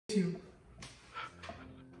You.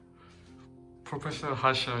 Professor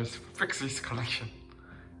Harsha is fixing his collection.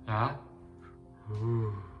 Yeah?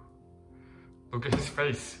 Ooh. Look at his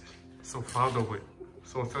face. So proud of it.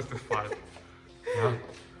 So satisfied. Yeah?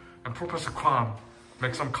 And Professor Kwan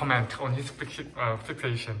makes some comment on his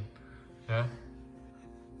fixation. Yeah?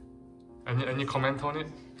 Any comment on it?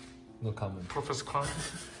 No comment. Professor Kwan?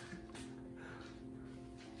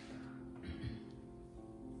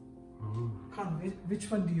 Khan, which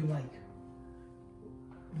one do you like?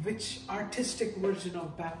 Which artistic version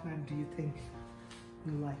of Batman do you think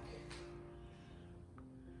you like?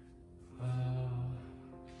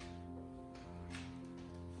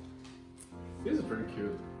 These are pretty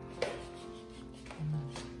cute.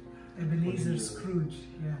 Ebenezer Scrooge,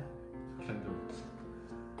 yeah. Kendall.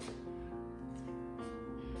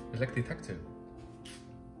 I like detective.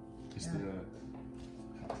 Is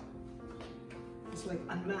Yeah. It's like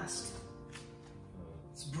unmasked.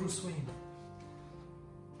 It's Bruce Wayne.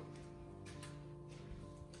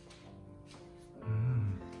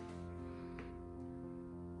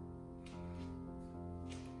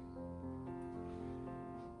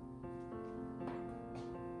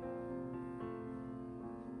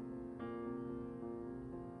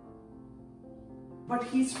 But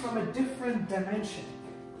he's from a different dimension.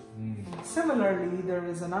 Similarly, there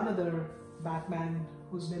is another Batman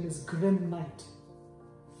whose name is Grim Knight.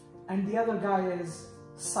 And the other guy is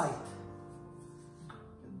Scythe.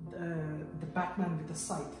 The Batman with the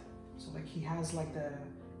scythe. So like he has like the,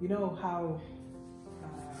 you know how,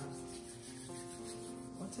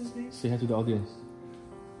 what's his name? Say hi to the audience.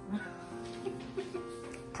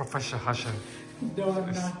 Professor Harsha No,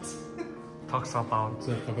 I'm not. talks about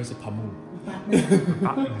So Professor Pamu. Batman.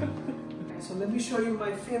 Batman. So let me show you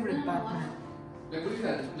my favorite Batman.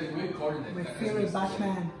 My favorite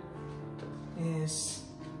Batman is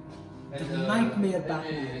the Nightmare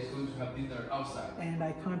Batman. And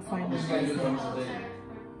I can't find him right now.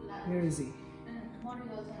 Where is he?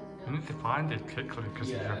 You need to find it quickly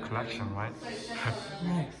because of your collection, right?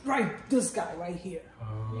 Right, this guy right here.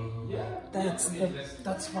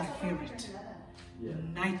 That's my favorite.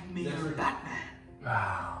 Nightmare Batman.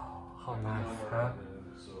 Wow, how nice, huh?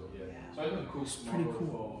 It's pretty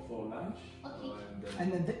cool.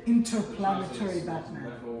 And then the Interplanetary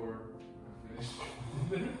Batman.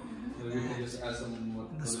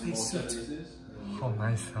 The spacesuit. How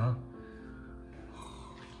nice, huh?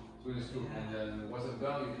 And then once it's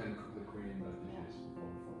done, you can cook the cream dishes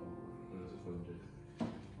for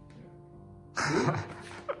the